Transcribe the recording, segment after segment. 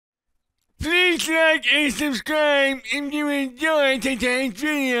Please like and subscribe if you enjoyed today's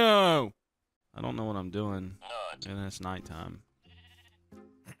video. I don't know what I'm doing, and it's nighttime.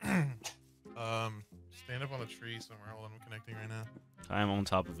 Stand up on a tree somewhere while I'm connecting right now. I am on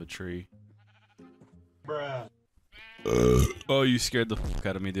top of a tree. Bruh. Oh, you scared the fuck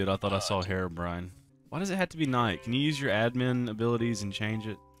out of me, dude. I thought I saw hair, Brian. Why does it have to be night? Can you use your admin abilities and change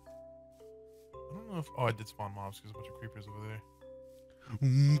it? I don't know if... Oh, I did spawn mobs because a bunch of creepers over there.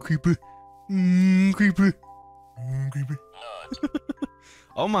 Creeper. Creeper. Creeper.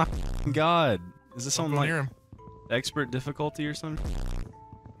 Oh my god. Is this on like near him. expert difficulty or something?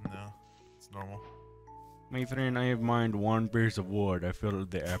 No, it's normal. My friend, I have mined one piece of wood. I feel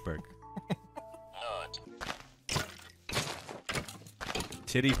the epic.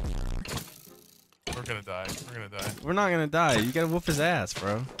 Titty. We're gonna die. We're gonna die. We're not gonna die. You gotta whoop his ass,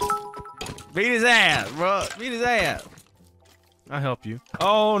 bro. Beat his ass, bro. Beat his ass. I'll help you.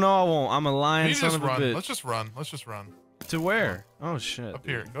 Oh no, I won't. I'm a lion son of a bitch. Let's just run. Let's just run. To where? Oh shit. Up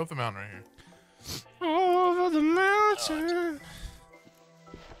here. Go up the mountain right here. Over the mountain.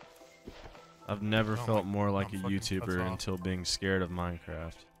 I've never felt more like a YouTuber until being scared of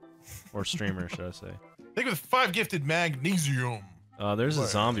Minecraft. Or streamer, should I say. Think with 5 gifted magnesium. There's a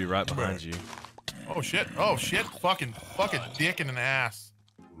zombie right behind you. Oh shit. Oh shit. Fucking dick in an ass.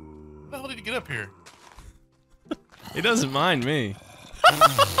 How the hell did he get up here? He doesn't mind me.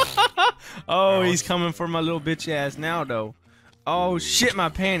 Oh, he's coming for my little bitch ass now, though. Oh, shit my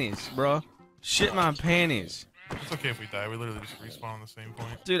panties, bro. Shit my panties. It's okay if we die. We literally just respawn on the same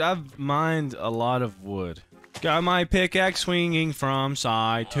point. Dude, I've mined a lot of wood. Got my pickaxe swinging from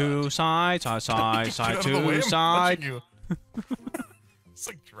side to side, side to side. It's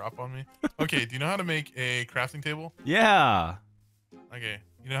like drop on me. Okay, do you know how to make a crafting table? Yeah. Okay,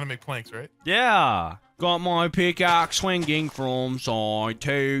 you know how to make planks, right? Yeah. Got my pickaxe swinging from side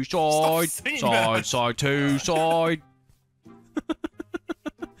to side, side to side.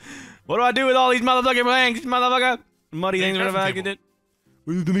 What do I do with all these motherfucking planks, motherfucker? Muddy things that I did.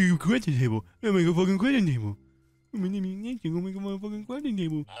 We're gonna make a crafting table. We're gonna make a fucking crafting table. We're gonna make a motherfucking crafting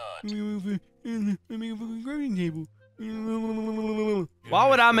table. We're gonna make a fucking crafting table. Why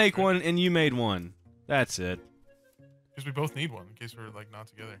would I make one and you made one? That's it. Because we both need one in case we're like not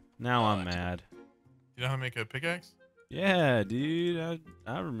together. Now I'm mad. You know how to make a pickaxe? Yeah, dude.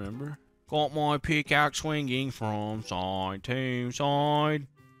 I remember. Got my pickaxe swinging from side to side.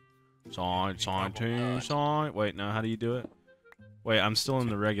 Side to side. Wait, no, how do you do it? Wait, I'm still in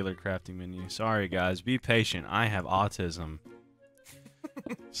the regular crafting menu. Sorry, guys. Be patient. I have autism.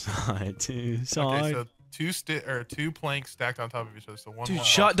 Side to side. Okay, so two planks stacked on top of each other. So one. Dude,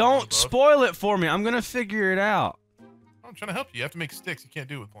 don't spoil it for me. I'm gonna figure it out. I'm trying to help you. You have to make sticks. You can't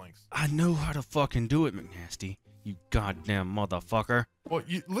do it with planks. I know how to fucking do it, McNasty. You goddamn motherfucker. Well,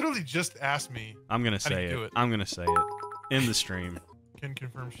 you literally just asked me. I'm gonna say it. I'm gonna say it in the stream. Can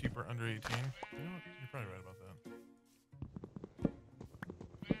confirm sheep are under 18. You know what? You're probably right about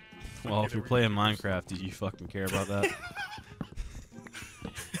that. Well, if you're playing Minecraft, do you fucking care about that?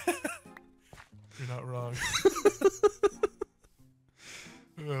 You're not wrong.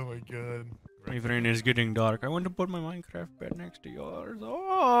 Oh my god. My friend is getting dark. I want to put my Minecraft bed next to yours.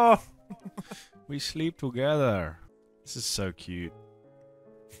 Oh! We sleep together. This is so cute.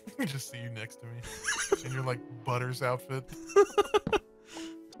 I just see you next to me. In your, like, Butters outfit.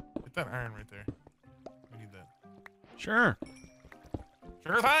 Get that iron right there. We need that. Sure.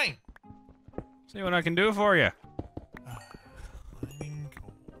 Sure thing! See what I can do for you.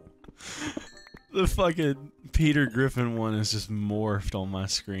 The fucking Peter Griffin one is just morphed on my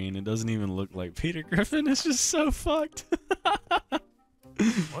screen. It doesn't even look like Peter Griffin. It's just so fucked. What?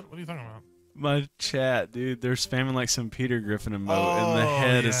 What are you talking about? My chat, dude. They're spamming like some Peter Griffin emote, and the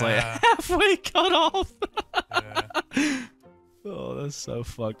head is like halfway cut off. Yeah. Oh, that's so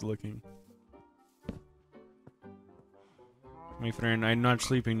fucked looking. My friend, I'm not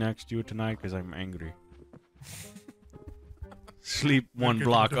sleeping next to you tonight because I'm angry. Sleep one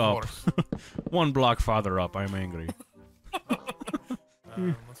block up. One block farther up. I'm angry.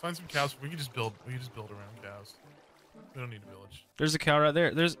 Let's find some cows. We can just build around cows. We don't need a village. There's a cow right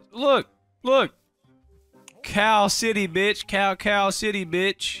there. Look. Cow City, bitch. Cow City,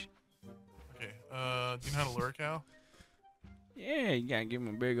 bitch. Okay. Do you know how to lure a cow? Yeah, you gotta give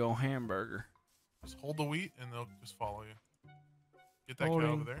them a big old hamburger. Just hold the wheat and they'll just follow you. Get that cow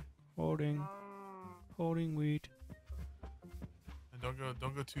over there. Holding wheat. And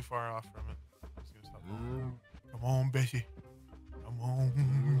don't go too far off from it. Just gonna stop. Come on, Bessie. Come on,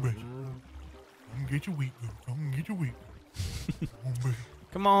 Bessie. Come get your wheat, girl. Come get your wheat. Come on, Bessie.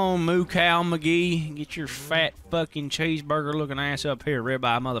 Come on, Moo Cow McGee. Get your fat fucking cheeseburger looking ass up here,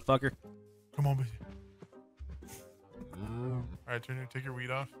 ribeye motherfucker. Come on, baby. Alright, take your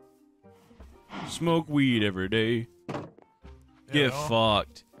weed off. Smoke weed every day. Yeah, Get well,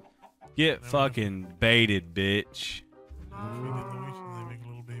 fucked. Get fucking baited, bitch. feed them the wheat and they make a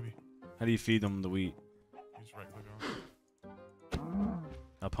little baby. How do you feed them the wheat? You just right click on it.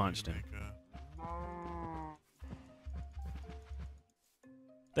 I punched him.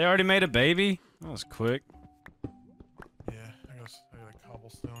 They already made a baby? That was quick. Yeah, I got a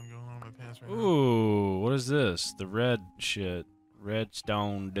cobblestone going on in my pants right now. Ooh, what is this? The red shit.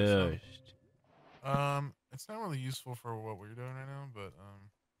 Redstone dust. It's not really useful for what we're doing right now, but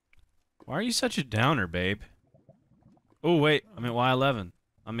Why are you such a downer, babe? Oh, wait. I'm at Y11.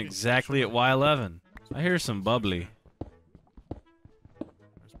 I'm exactly at Y11. I hear some bubbly.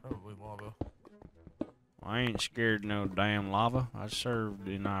 there's probably lava. I ain't scared of no damn lava. I served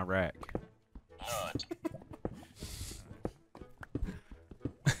in Iraq.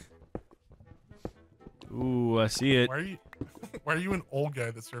 Ooh, I see it. Why are you an old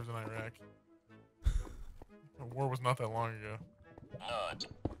guy that serves in Iraq? The war was not that long ago.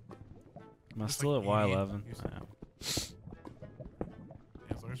 Am I Just still like at Y11?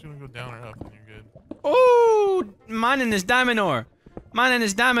 Yeah, as long as you don't go down or up, then you're good. Ooh, mining this diamond ore. Mining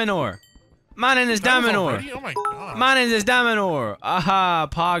this diamond ore. Mining this diamond ore. Oh my god. Mining this diamond ore. Aha,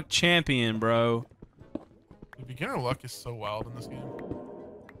 Pog champion, bro. The beginner luck is so wild in this game.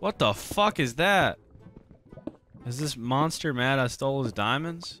 What the fuck is that? Is this monster mad I stole his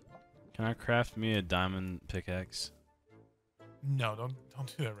diamonds? Can I craft me a diamond pickaxe? No, don't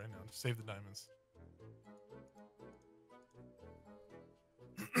do that right now. Save the diamonds.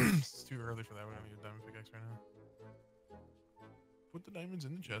 It's too early for that. We don't need a diamond pickaxe right now. Put the diamonds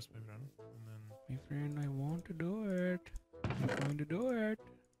in the chest, maybe and then. My friend, I want to do it. I'm going to do it.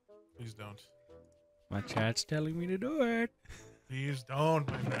 Please don't. My chat's telling me to do it. Please don't,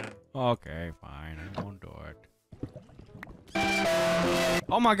 my friend. Okay, fine. I won't do it.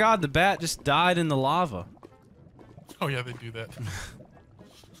 Oh my god, the bat just died in the lava. Oh yeah, they do that.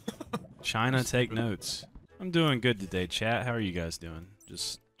 China, take notes. I'm doing good today, chat. How are you guys doing?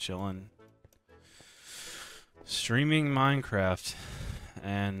 Just chilling. Streaming Minecraft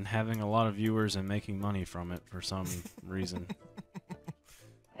and having a lot of viewers and making money from it for some reason.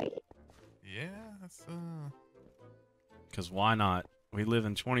 Yeah, that's Because why not? We live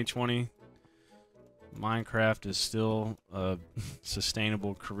in 2020. Minecraft is still a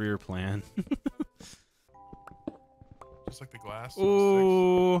sustainable career plan. just like the glass.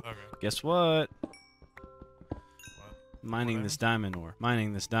 Ooh. Okay. Guess what? What? Mining this diamond ore.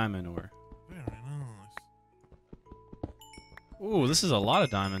 Mining this diamond ore. Very nice. Ooh, this is a lot of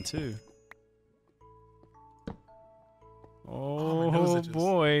diamond too. my nose Oh itches.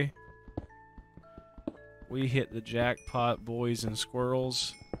 boy. We hit the jackpot, boys and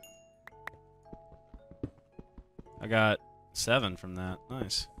squirrels. I got 7 from that.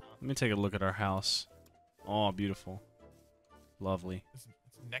 Nice. Let me take a look at our house. Oh, beautiful. Lovely. It's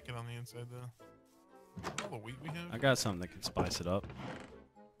naked on the inside though. All the wheat we have. I got something that can spice it up.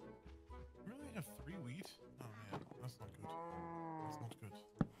 We really have 3 wheat. Oh man, that's not good. That's not good.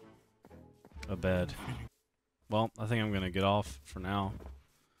 A bed. Well, I think I'm gonna get off for now.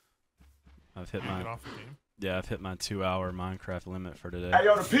 I've hit Get my off the game. I've hit my 2-hour Minecraft limit for today. Hey,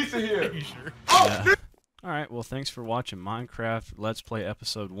 yo, the pizza here. Are you sure? Yeah. Alright, well thanks for watching Minecraft Let's Play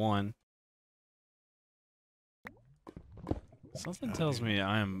Episode 1. Something tells me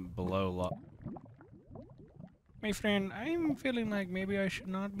I am below My friend, I'm feeling like maybe I should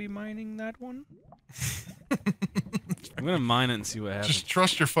not be mining that one. I'm gonna mine it and see what happens. Just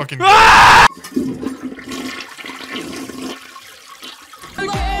trust your fucking.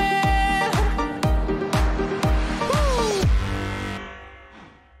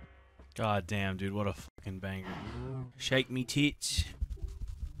 God damn, dude, what a fucking banger. Shake me tits.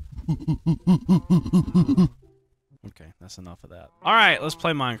 Okay, that's enough of that. Alright, let's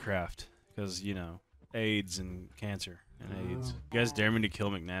play Minecraft. Because, you know, AIDS and cancer and AIDS. You guys dare me to kill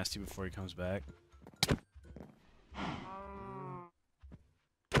McNasty before he comes back?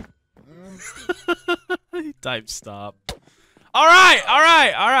 He typed stop. Alright,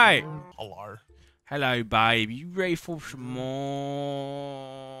 alright, alright. Alar. Hello, babe. You ready for some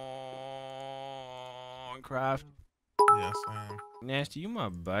more Minecraft? Yes, I am. Nasty, you my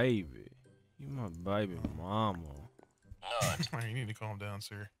baby. You my baby mama. Alright, you need to calm down,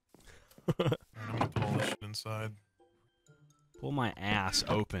 sir. Alright, I'm gonna put all this shit inside. Pull my ass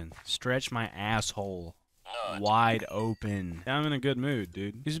open. Stretch my asshole wide open. I'm in a good mood,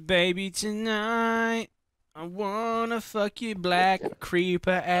 dude. Cause baby tonight I wanna fuck you, black creeper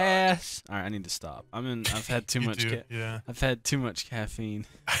ass. All right, I need to stop. I've had too much. Yeah. I've had too much caffeine.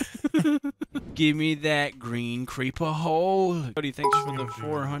 Give me that green creeper hole. Cody, thanks for the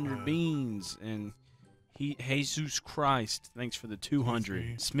 400 beans, and Jesus Christ, thanks for the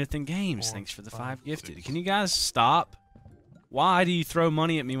 200. Smith and Games, thanks for the 5 gifted. 6. Can you guys stop? Why do you throw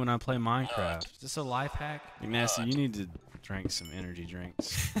money at me when I play Minecraft? Is this a life hack? McNasty, you need to drink some energy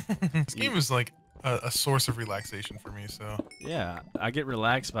drinks. This game is like a source of relaxation for me, so. Yeah, I get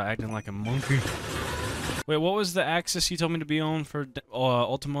relaxed by acting like a monkey. Wait, what was the axis you told me to be on for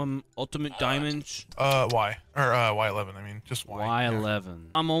ultimate diamonds? Y. Or, Y11, I mean, just Y. Y11. Yeah.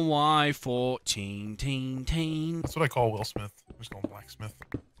 I'm on Y14, teen. That's what I call Will Smith. I'm just going Blacksmith.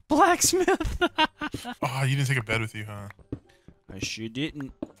 Blacksmith? Oh, you didn't take a bed with you, huh? I sure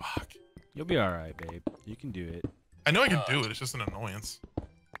didn't. Fuck. You'll be alright, babe. You can do it. I know I can do it, it's just an annoyance.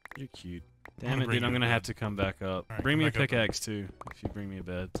 You're cute. Damn it, dude, I'm gonna have to come back up. Right, bring me a pickaxe, too, if you bring me a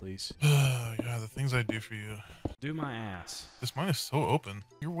bed, please. Yeah, the things I do for you. Do my ass. This mine is so open.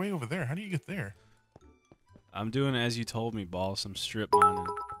 You're way over there. How do you get there? I'm doing as you told me, boss. I'm strip mining.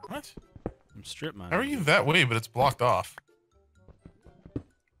 What? I'm strip mining. How are you that way, but it's blocked off?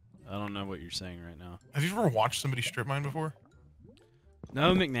 I don't know what you're saying right now. Have you ever watched somebody strip mine before?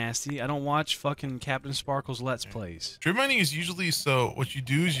 No, McNasty. I don't watch fucking Captain Sparkle's Let's Plays. Strip mining is usually so. What you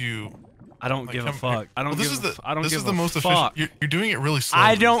do is you. I don't give a fuck. I don't give a fuck. I don't give a fuck. This is the most efficient. You're doing it really slowly.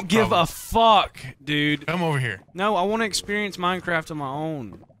 I don't give a fuck, dude. Come over here. No, I want to experience Minecraft on my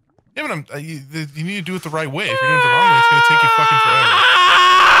own. Yeah, but you need to do it the right way. If you're doing it the wrong way, it's gonna take you fucking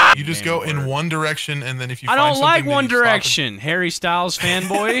forever. You just go in one direction, and then if you find something, I don't like One Direction. Harry Styles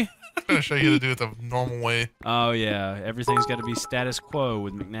fanboy. I'm gonna show you how to do it the normal way. Oh yeah, everything's got to be status quo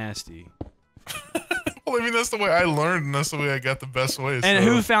with McNasty. Well, I mean, that's the way I learned, and that's the way I got the best way. And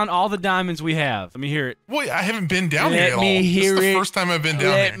who found all the diamonds we have? Let me hear it. Wait, I haven't been down here at all. Let me hear it. This is the first time I've been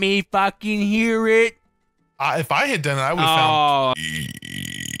down here. Let me fucking hear it. If I had done it, I would have found...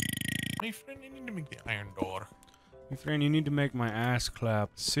 My friend, you need to make the iron door. My friend, you need to make my ass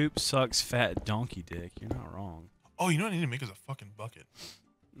clap. Soup sucks fat donkey dick. You're not wrong. Oh, you know what I need to make is a fucking bucket.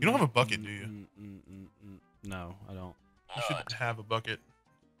 You don't have a bucket, do you? No, I don't. You should have a bucket.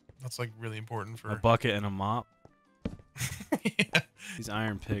 That's like really important for a bucket and a mop. Yeah. These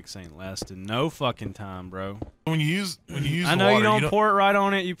iron picks ain't lasting no fucking time, bro. When you use I know you don't pour it right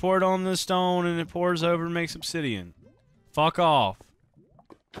on it. You pour it on the stone and it pours over and makes obsidian. Fuck off.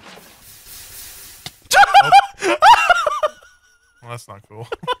 Oh. Well, that's not cool.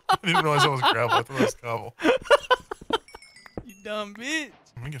 I didn't realize that was gravel. I thought that was cobble. You dumb bitch.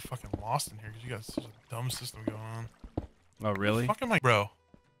 I'm gonna get fucking lost in here because you got such a dumb system going on. Oh really? Fucking my bro.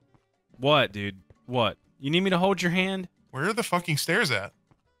 What, dude? What? You need me to hold your hand? Where are the fucking stairs at?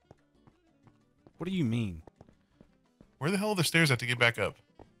 What do you mean? Where the hell are the stairs at to get back up?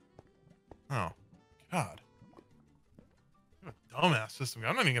 Oh, God. What a dumbass system.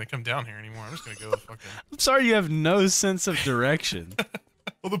 I'm not even gonna come down here anymore. I'm just gonna go fucking... I'm sorry you have no sense of direction.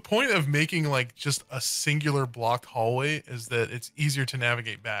 Well, the point of making like just a singular blocked hallway is that it's easier to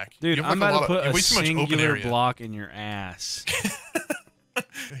navigate back. Dude, I'm about to put a singular block in your ass.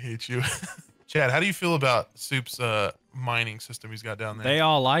 I hate you. Chad, how do you feel about Soup's mining system he's got down there? They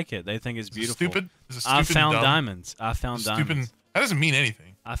all like it. They think it's beautiful. Stupid? Is it stupid? I found dumb? diamonds. I found diamonds. That doesn't mean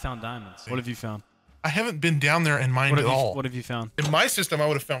anything. I found diamonds. What have you found? I haven't been down there and mined at all. What have you found? In my system, I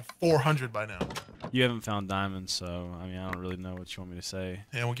would have found 400 by now. You haven't found diamonds, so I mean, I don't really know what you want me to say.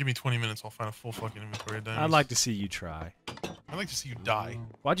 Yeah, well, give me 20 minutes. I'll find a full fucking inventory of diamonds. I'd like to see you try. I'd like to see you die.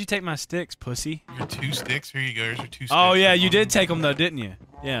 Why'd you take my sticks, pussy? Your 2 sticks? Here you go. Here's your 2 sticks. Oh, yeah, you did take them, though, didn't you?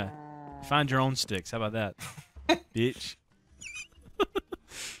 Yeah. Find your own sticks. How about that? Bitch.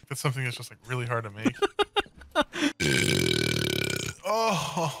 That's something that's just like really hard to make.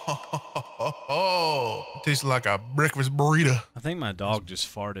 Oh, tastes like a breakfast burrito. I think my dog just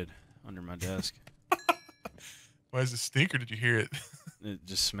farted under my desk. Why does it stink, or did you hear it? It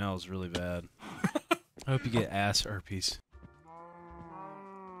just smells really bad. I hope you get ass herpes.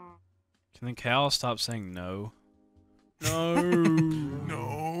 Can the cow stop saying no? No. No.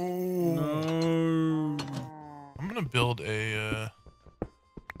 No. I'm gonna build a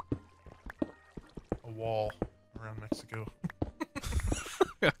wall around Mexico.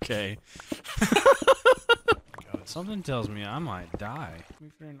 Okay. Something tells me I might die. My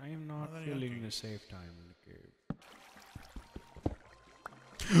friend, I am not feeling the safe time in the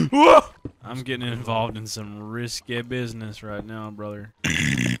cave. Whoa! I'm getting involved in some risky business right now, brother.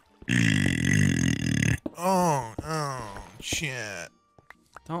 Oh, shit.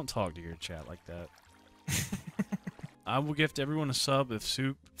 Don't talk to your chat like that. I will gift everyone a sub if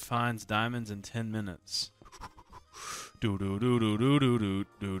Soup finds diamonds in 10 minutes. Do do do do do do do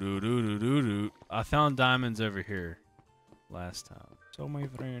do do do do do. I found diamonds over here last time. So my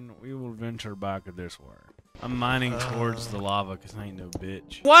friend, we will venture back this way. I'm mining towards the lava because I ain't no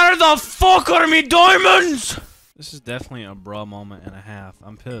bitch. Where the fuck are me diamonds? This is definitely a bruh moment and a half.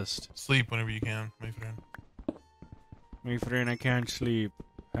 I'm pissed. Sleep whenever you can, my friend. My friend, I can't sleep.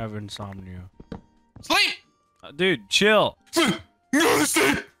 Have insomnia. Sleep! Dude, chill. Sleep! Go to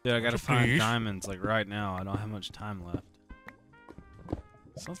sleep! Dude, I gotta find diamonds like right now. I don't have much time left.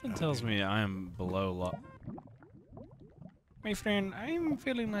 Something tells me I am below lava. My friend, I'm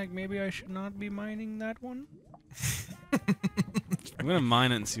feeling like maybe I should not be mining that one. I'm gonna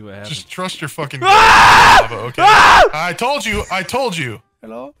mine it and see what happens. Just trust your fucking lava, okay? I told you! I told you!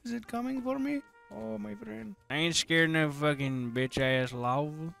 Hello? Is it coming for me? Oh, my friend. I ain't scared of no fucking bitch-ass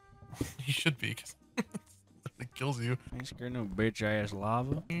lava. You should be, because it kills you. I ain't scared of no bitch-ass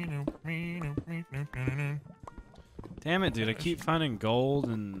lava. Damn it, dude. I keep finding gold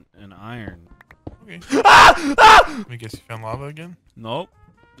and iron. Okay. Let me guess, you found lava again? Nope.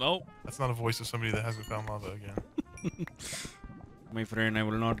 Nope. That's not a voice of somebody that hasn't found lava again. My friend, I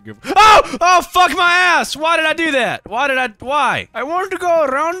will not give— Oh! Oh, fuck my ass! Why did I do that? Why? I want to go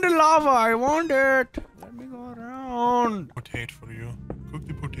around the lava. I want it. Let me go around. Potato for you. Cook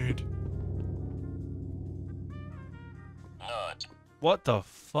the potato. What the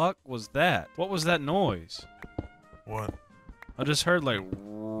fuck was that? What was that noise? What? I just heard like—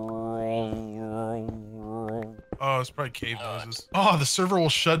 Oh, it's probably cave noises. Oh, the server will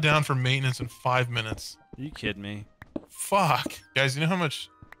shut down for maintenance in 5 minutes. Are you kidding me? Fuck. Guys, you know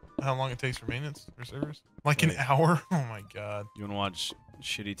how long it takes for maintenance for servers? Like an hour? Oh my god. You wanna watch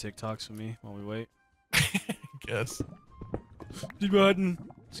shitty TikToks with me while we wait? Guess. Button.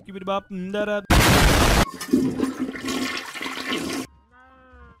 Skip bop da da.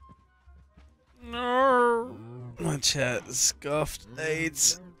 No. My chat is scuffed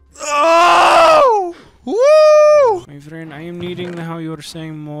AIDS. Oh! Woo! My friend, I am needing how you're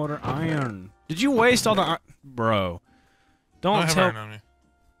saying more iron. Did you waste all the bro? Don't tell. Iron on me.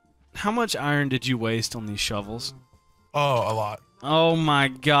 How much iron did you waste on these shovels? Oh, a lot. Oh my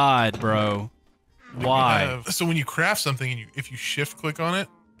god, bro. Why? So when you craft something and if you shift click on it,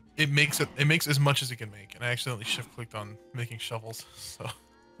 it makes as much as it can make. And I accidentally shift clicked on making shovels. So.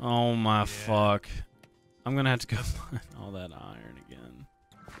 Oh my fuck. I'm gonna have to go find all that iron again.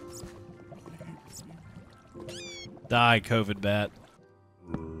 Die, COVID bat.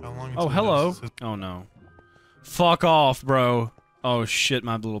 How long Oh, hello. Oh no. Fuck off, bro. Oh shit,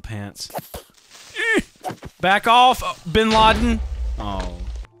 my little pants. Back off, Bin Laden. Oh.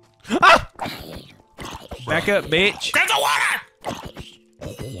 Ah! Back up, bitch. Grab the water!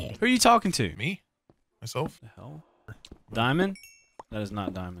 Who are you talking to? Me? Myself? The hell? Diamond? That is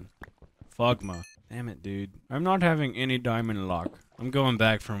not diamond. Fugma. Damn it, dude. I'm not having any diamond luck. I'm going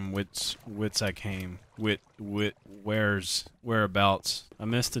back from wits I came. Whereabouts. I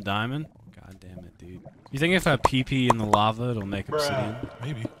missed a diamond? God damn it, dude. You think if I pee in the lava, it'll make obsidian?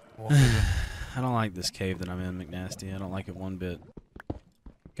 Maybe. Well, I don't like this cave that I'm in, McNasty. I don't like it one bit.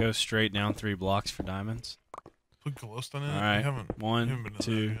 Go straight down 3 blocks for diamonds. put glowstone in it? Alright. We haven't 1, been to that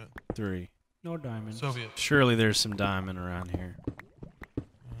 2, yet. 3. No diamonds. Soviet. Surely there's some diamond around here.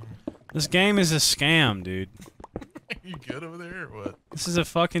 This game is a scam, dude. You good over there or what? This is a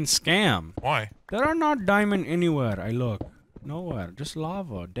fucking scam. Why? There are not diamond anywhere. I look. Nowhere. Just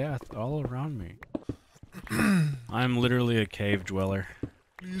lava, death all around me. I'm literally a cave dweller.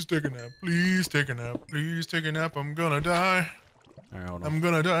 Please take a nap. Please take a nap. Please take a nap. I'm gonna die. Alright, hold on. I'm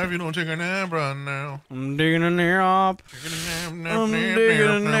gonna die if you don't take a nap right now. I'm digging a nap. Taking a nap, I'm nap, digging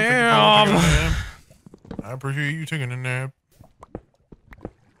a nap. I appreciate you taking a nap.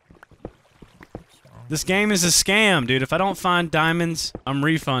 This game is a scam, dude. If I don't find diamonds, I'm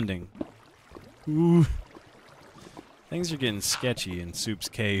refunding. Ooh. Things are getting sketchy in Soup's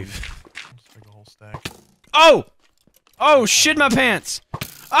cave. Just take a whole stack. Oh! Oh, shit my pants!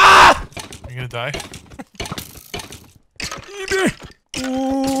 Ah! Are you gonna die?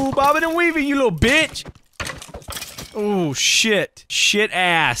 Ooh, bobbing and weaving, you little bitch! Oh, shit. Shit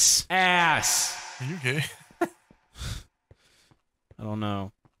ass. Ass. Are you okay? I don't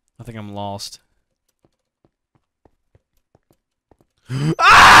know. I think I'm lost.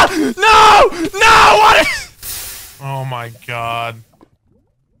 Ah! No! No! What is— Oh my god.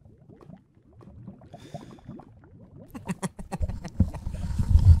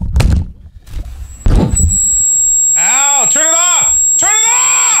 Ow! Turn it off! Turn it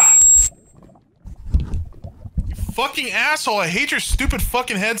off! You fucking asshole, I hate your stupid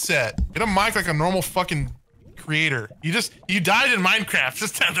fucking headset. Get a mic like a normal fucking creator. You died in Minecraft.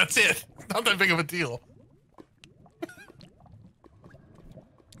 That's it. Not that big of a deal.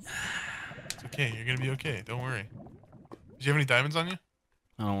 Okay, you're gonna be okay. Don't worry. Did you have any diamonds on you?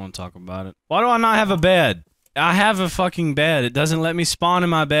 I don't want to talk about it. Why do I not have a bed? I have a fucking bed. It doesn't let me spawn in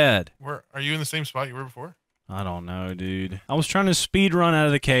my bed. Where are you in the same spot you were before? I don't know, dude. I was trying to speed run out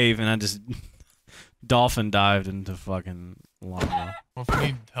of the cave and I just dolphin dived into fucking lava. Well, if you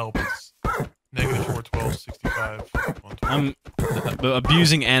need help, it's -412 65 120. I'm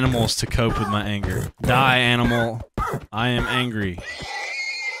abusing animals to cope with my anger. Die, animal. I am angry.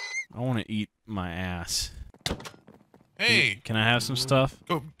 I want to eat my ass. Hey! Can I have some stuff?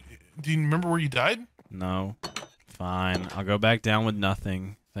 Go. Do you remember where you died? No. Fine. I'll go back down with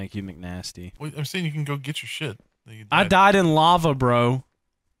nothing. Thank you, McNasty. Well, I'm saying you can go get your shit. I died in lava, bro.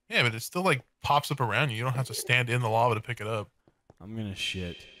 Yeah, but it still like pops up around you. You don't have to stand in the lava to pick it up. I'm gonna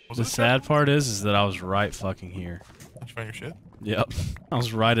shit. Was The it a sad part is that I was right fucking here. Did you find your shit? Yep. I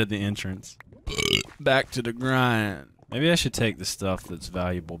was right at the entrance. Back to the grind. Maybe I should take the stuff that's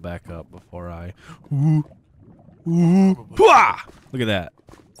valuable back up before I... Ooh. Hwah! Look at that.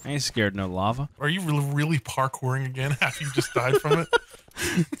 I ain't scared no lava. Are you really parkouring again after you just died from it?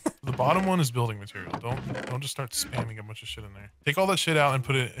 The bottom one is building material. Don't just start spamming a bunch of shit in there. Take all that shit out and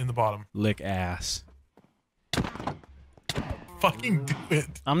put it in the bottom. Lick ass. Fucking do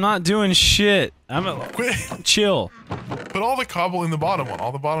it. I'm not doing shit. Quit. Chill. Put all the cobble in the bottom one.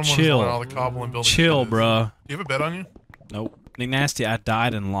 All the bottom one Chill. is all the cobble and building. Chill, shit is. bruh. Do you have a bed on you? Nope. McNasty, I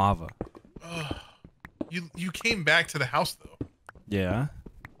died in lava. You came back to the house though. Yeah.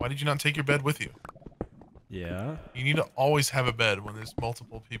 Why did you not take your bed with you? Yeah. You need to always have a bed when there's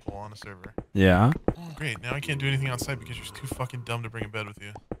multiple people on a server. Yeah. Oh, great. Now I can't do anything outside because you're too fucking dumb to bring a bed with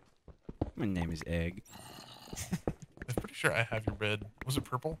you. My name is Egg. I'm pretty sure I have your bed. Was it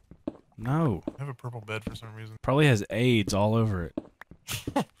purple? No. I have a purple bed for some reason. Probably has AIDS all over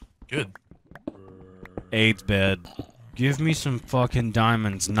it. Good. AIDS bed. Give me some fucking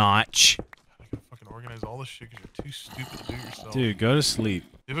diamonds, Notch. I gotta fucking organize all this shit because you're too stupid to do it yourself. Dude, go to sleep.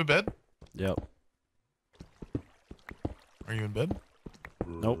 You have a bed? Yep. Are you in bed?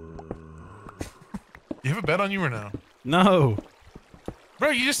 Nope. You have a bed on you or no? No.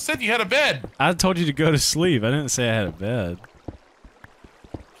 Bro, you just said you had a bed! I told you to go to sleep. I didn't say I had a bed.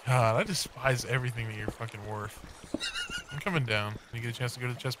 God, I despise everything that you're fucking worth. I'm coming down. When you get a chance to go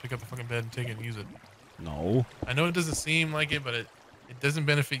to the chest, pick up the fucking bed, and take it and use it. No. I know it doesn't seem like it, but it doesn't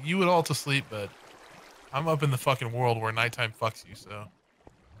benefit you at all to sleep, but I'm up in the fucking world where nighttime fucks you, so...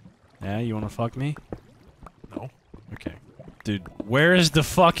 Yeah, you wanna fuck me? No. Okay. Dude, where is the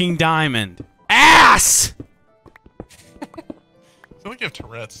fucking diamond? Ass! I feel like you have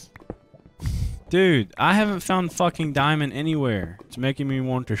Tourette's. Dude, I haven't found fucking diamond anywhere. It's making me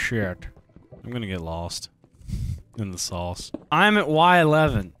want to shit. I'm gonna get lost in the sauce. I'm at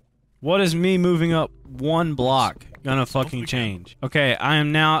Y11. What is me moving up one block gonna fucking change? Okay, I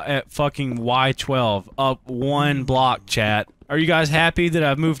am now at fucking Y12. Up one block, chat. Are you guys happy that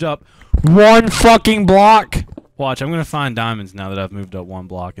I've moved up one fucking block? Watch, I'm gonna find diamonds now that I've moved up one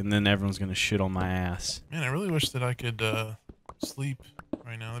block, and then everyone's gonna shit on my ass. Man, I really wish that I could, sleep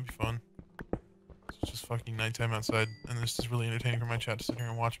right now. That'd be fun. It's just fucking nighttime outside, and this is really entertaining for my chat to sit here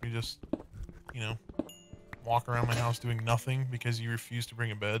and watch me just, you know, walk around my house doing nothing because you refuse to bring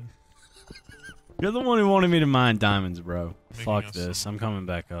a bed. You're the one who wanted me to mine diamonds, bro. Making Fuck us this. some- I'm coming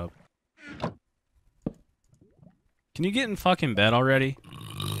back up. Can you get in fucking bed already?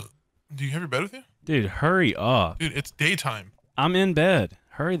 Do you have your bed with you? Dude, hurry up. Dude, it's daytime. I'm in bed.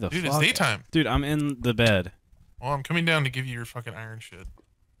 Hurry the Dude, fuck it's daytime. Dude, I'm in the bed. Well, I'm coming down to give you your fucking iron shit.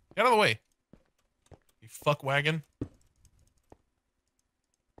 Get out of the way. You fuck wagon.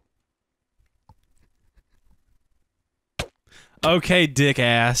 Okay, dick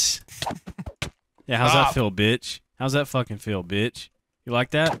ass. Yeah, how's Stop. that feel, bitch? How's that fucking feel, bitch? You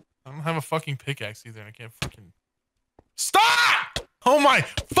like that? I don't have a fucking pickaxe either, and I can't fucking... Stop! Oh my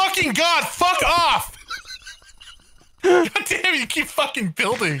fucking god, fuck off! God damn it, you keep fucking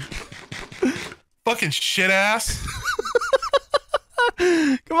building. Fucking shit ass.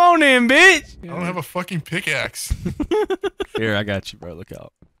 Come on in, bitch! I don't have a fucking pickaxe. Here, I got you, bro. Look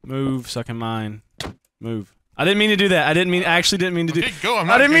out. Move, sucking mine. Move. I didn't mean to do that. I actually didn't mean to do. Okay, go. I'm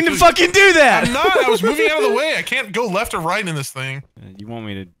not I didn't mean to gonna- fucking do that. I'm not. I was moving out of the way. I can't go left or right in this thing. You want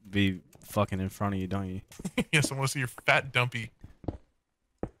me to be fucking in front of you, don't you? Yes, I want to see your fat dumpy.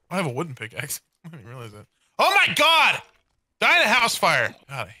 I have a wooden pickaxe. I didn't realize that. Oh my god! Die in a house fire.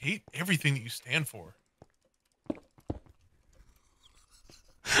 God, I hate everything that you stand for.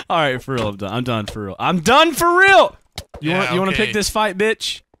 All right, for real. I'm done. I'm done for real. I'm done for real. You Yeah, want to okay. pick this fight,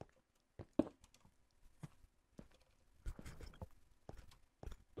 bitch?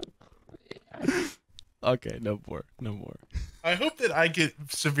 Okay, no more. No more. I hope that I get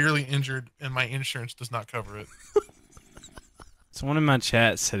severely injured and my insurance does not cover it. Someone in my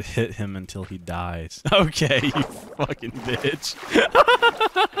chat said hit him until he dies. Okay, you fucking bitch.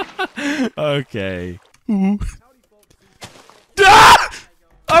 Okay. Ooh. Ah!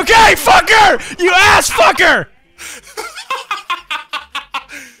 Okay, fucker! You ass fucker!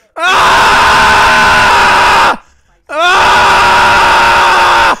 Ah!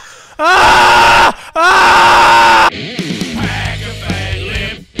 Ah! Ah! Ah! Pack a fat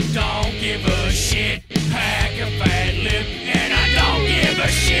lip, don't give a shit. Pack a fat lip, and I don't give a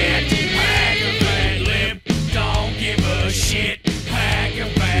shit. Pack a fat lip, don't give a shit. Pack a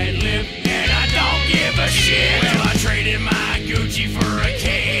fat lip, and I don't give a shit. Well, I traded my Gucci for a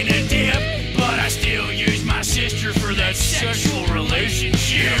can of dip, but I still use my sister for that sexual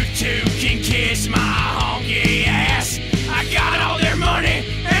relationship. You two can kiss my honky ass. I got all their money,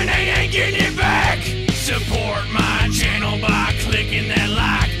 and they ain't getting it back. Support my channel by clicking that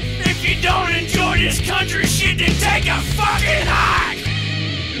like. If you don't enjoy this country shit, then take a fucking hike.